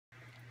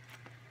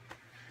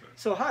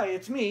So hi,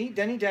 it's me,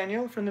 Denny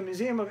Daniel from the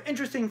Museum of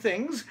Interesting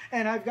Things,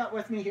 and I've got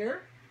with me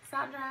here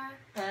Sandra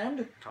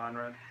and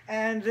Conrad.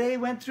 And they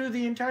went through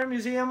the entire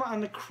museum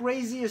on the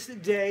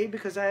craziest day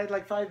because I had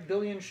like 5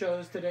 billion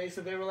shows today, so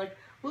they were like,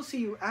 we'll see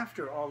you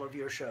after all of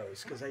your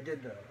shows, because I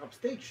did the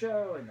Upstate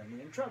show and then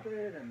the Intrepid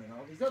and then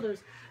all these others,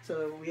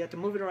 so we had to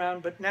move it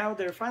around. But now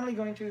they're finally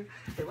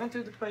they went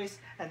through the place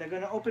and they're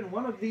going to open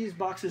one of these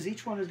boxes.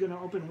 Each one is going to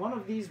open one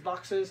of these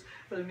boxes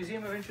for the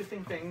Museum of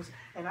Interesting Things,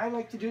 and I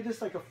like to do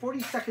this like a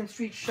 42nd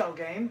Street shell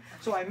game,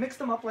 so I mix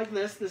them up like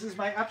this. This is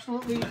my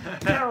absolutely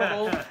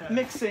terrible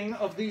mixing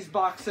of these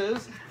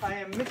boxes. I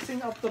am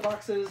mixing up the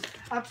boxes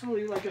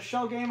absolutely like a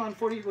shell game on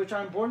which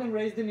I'm born and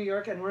raised in New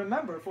York and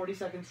remember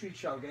 42nd Street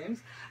shell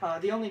games.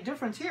 The only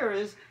difference here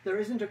is there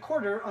isn't a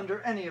quarter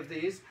under any of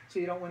these, so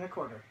you don't win a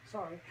quarter.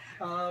 Sorry.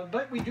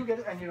 But we do get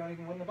it, and you don't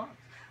even win the box.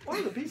 Or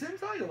the piece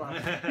inside the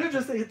box. You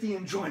just get the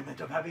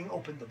enjoyment of having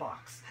opened the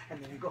box,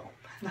 and then you go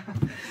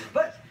home.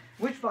 But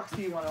which box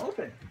do you want to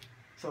open?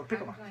 So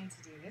pick a box. I'm going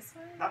to do this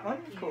one. That one?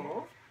 Here.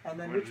 Cool. And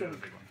then which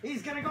one?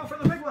 He's going to go for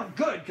the big one.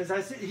 Good,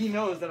 because he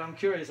knows that I'm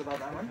curious about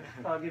that one.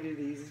 I'll give you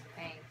these.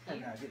 Thank And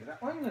you. I'll give you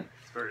that one.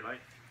 It's very light.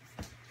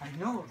 I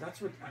know,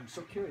 that's what I'm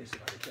so curious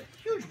about. It's a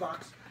huge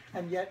box,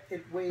 and yet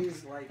it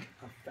weighs like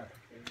a feather.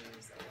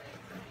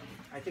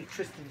 I think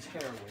Tristan's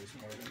hair weighs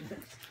more than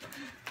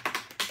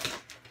this.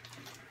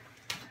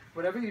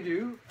 Whatever you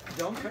do,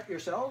 don't cut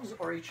yourselves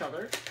or each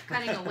other.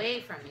 Cutting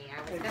away from me. I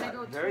was going to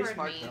go Very toward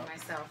smart, me though.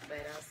 myself, but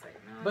I was like,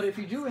 no. But if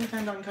you do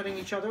intend on cutting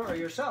each other or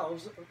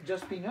yourselves,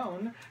 just be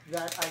known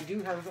that I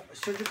do have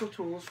surgical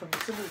tools from the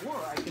Civil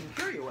War I can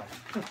cure you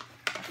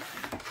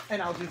with.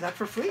 And I'll do that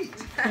for free.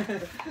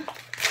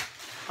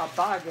 A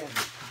bargain.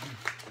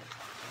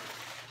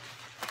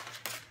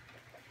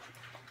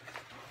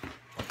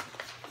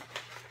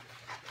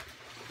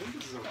 I think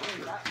this is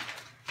okay.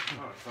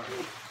 Oh, sorry.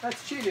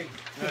 That's cheating.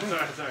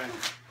 Sorry.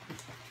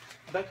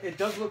 But it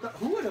does look.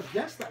 Who would have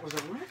guessed that was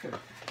a record?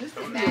 This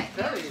would be a that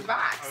very. huge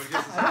box. I would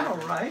guess it's I know,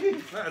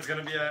 right? No, it's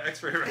gonna be an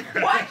X-ray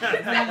record. What?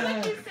 That's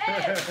what you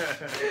said.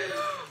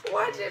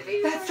 What did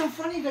you That's so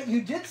funny that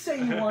you did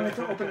say you wanted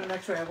to open an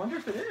X-ray. I wonder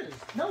if it is.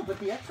 No, but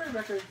the X-ray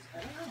records.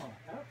 I don't know.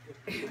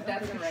 I don't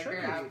That's a think it should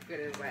record. be. How good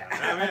is that?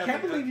 I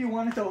can't believe you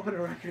wanted to open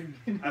a record.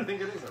 I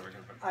think it is a record.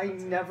 But I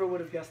that's it. never would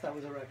have guessed that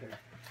was a record.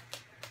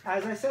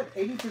 As I said,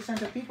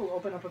 80% of people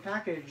open up a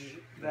package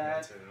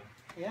that, too.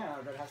 yeah,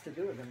 that has to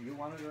do with them. You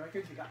wanted a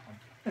record, you got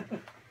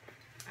one.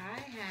 I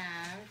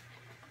have.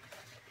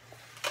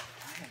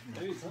 I have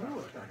no clue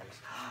what that is.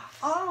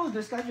 Oh,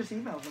 this guy just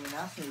emailed me and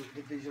asked me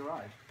if these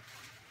arrived.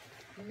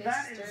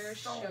 That is Mr.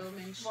 so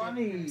Showmanship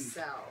funny.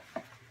 himself.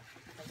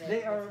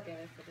 They are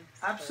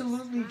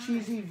absolutely first time.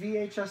 cheesy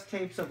VHS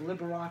tapes of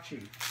Liberace.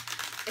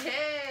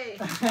 Hey!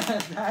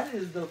 That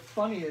is the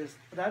funniest,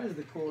 that is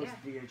the coolest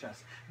VHS.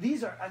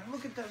 These are, and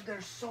look at them,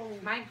 they're so...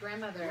 My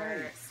grandmother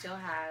Right. still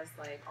has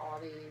like all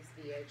these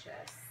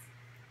VHS.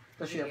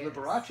 Does she have Yes.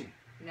 Liberace?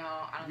 No,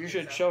 I don't You think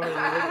should so. show her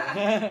the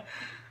video.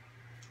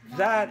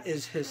 That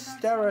is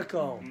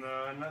hysterical.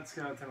 No, not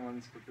skeleton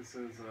ones, but this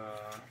is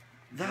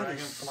That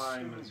is Dragonfly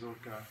so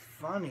Mazurka.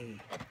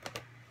 funny.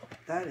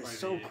 That is By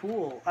so the-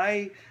 cool.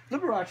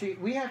 Liberace,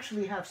 we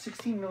actually have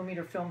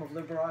 16mm film of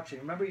Liberace.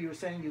 Remember you were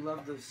saying you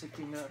love the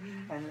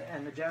 16mm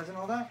and the jazz and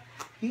all that?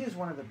 He is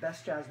one of the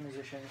best jazz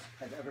musicians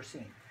I've ever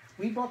seen.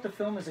 We bought the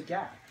film as a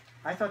gag.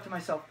 I thought to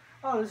myself,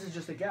 oh, this is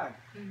just a gag.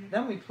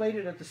 Then we played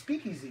it at the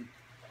Speakeasy.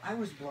 I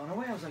was blown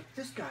away. I was like,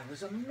 this guy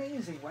was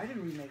amazing. Why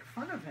did we make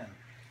fun of him?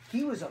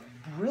 He was a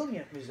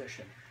brilliant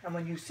musician. And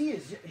when you see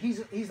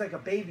he's like a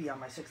baby on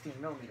my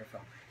 16mm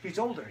film. He's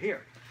older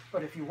here.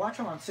 But if you watch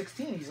him on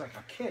 16, he's like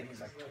a kid. He's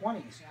like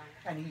 20s.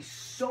 And he's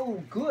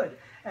so good.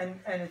 And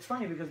it's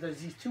funny because there's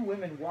these 2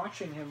 women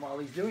watching him while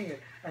he's doing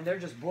it, and they're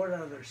just bored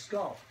out of their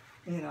skull.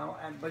 You know,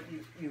 but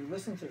you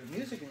listen to the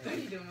music and Are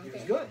you doing it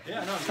was okay? good.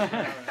 Yeah, no,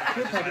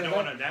 I don't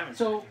want to damage.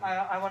 So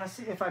I want to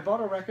see, if I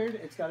bought a record,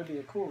 it's got to be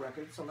a cool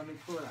record. So let me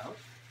pull it out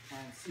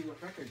and see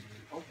what record you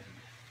opened.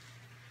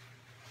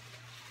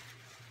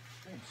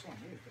 I am so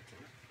amazed at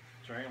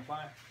this. Dragonfly.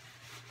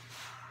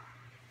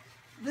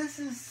 This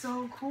is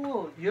so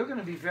cool. You're going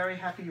to be very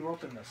happy you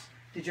opened this.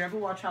 Did you ever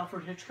watch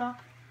Alfred Hitchcock?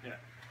 Yeah.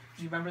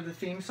 Do you remember the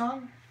theme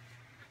song?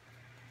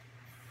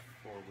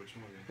 For which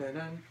movie?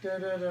 Dun,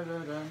 dun, dun, dun,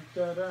 dun, dun,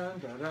 dun, dun,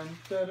 dun,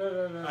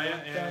 dun, dun, Oh,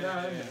 yeah.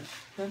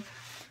 dun.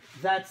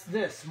 That's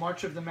this,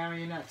 March of the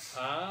Marionettes.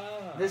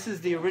 Ah. This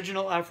is the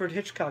original Alfred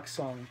Hitchcock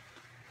song.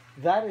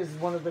 That is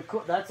one of the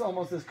cool, that's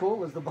almost as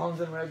cool as the Bones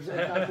and Ribs, if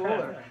not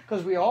cooler.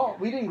 Because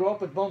we didn't grow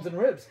up with Bones and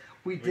Ribs.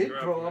 We did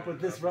grow up with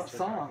this rough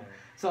song.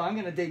 So I'm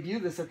going to debut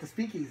this at the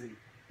Speakeasy.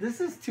 This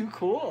is too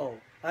cool.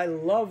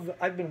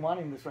 I've been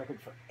wanting this record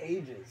for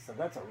ages, so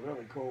that's a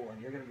really cool one.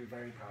 You're going to be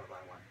very proud of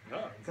that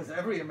one. Oh. Because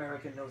every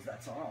American knows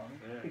that song,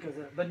 Yeah.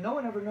 but no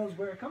one ever knows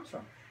where it comes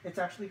from. It's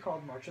actually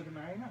called March of the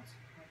Marionettes.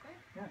 Okay.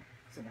 Yeah,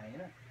 it's a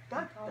marionette.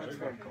 That's Very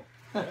very cool.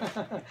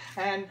 cool.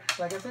 And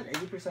like I said,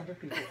 80% of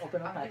people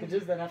open up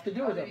packages that have to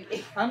do with it.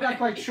 it. I'm not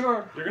quite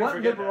sure You're gonna what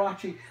forget that.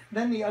 Liberace.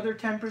 Then the other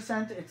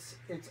 10%,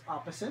 it's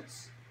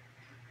opposites.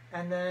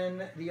 and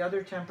then the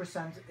other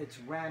 10% it's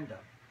random.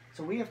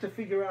 So we have to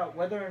figure out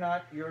whether or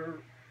not you're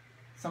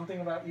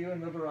something about you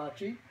and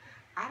Liberace.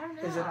 I don't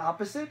know. Is it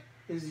opposite?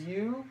 Is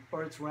you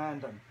or it's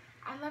random?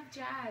 I love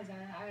jazz.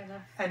 I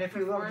love. And if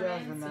you love jazz, then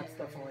performance that's and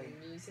definitely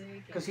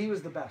music. because he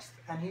was the best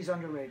and he's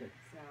underrated.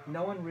 So.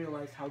 No one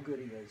realized how good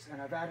he is,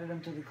 and I've added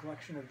him to the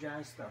collection of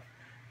jazz stuff,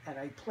 and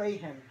I play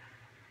him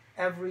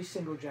every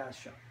single jazz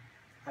show.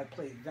 I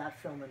play that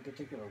film in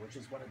particular, which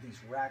is one of these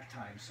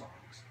ragtime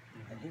songs,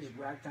 and his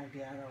ragtime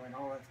piano and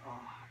all that. Oh,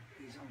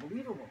 he's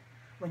unbelievable.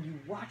 When you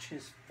watch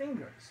his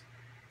fingers,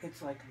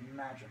 it's like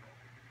magical.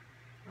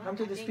 Well, Come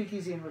to I the think-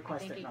 speakeasy and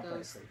request I think it, it not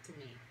goes play to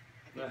me.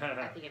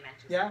 I think it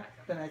matches. Yeah, myself.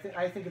 then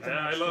I think it's a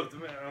I match love too.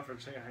 the Alfred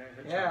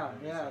Hitchcock.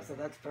 Yeah, so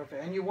that's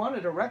perfect. And you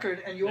wanted a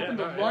record, and you opened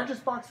the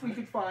largest box we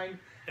could find,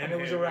 and it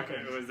was a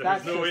record. There was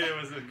That's no way just-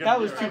 it was a good that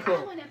was deal. too Like, cool.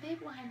 I want a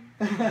big one.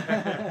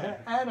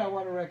 And I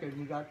want a record, and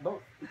you got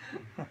both.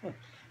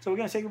 So we're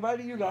going to say goodbye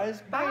to you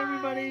guys. Bye, Bye.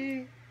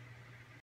 everybody.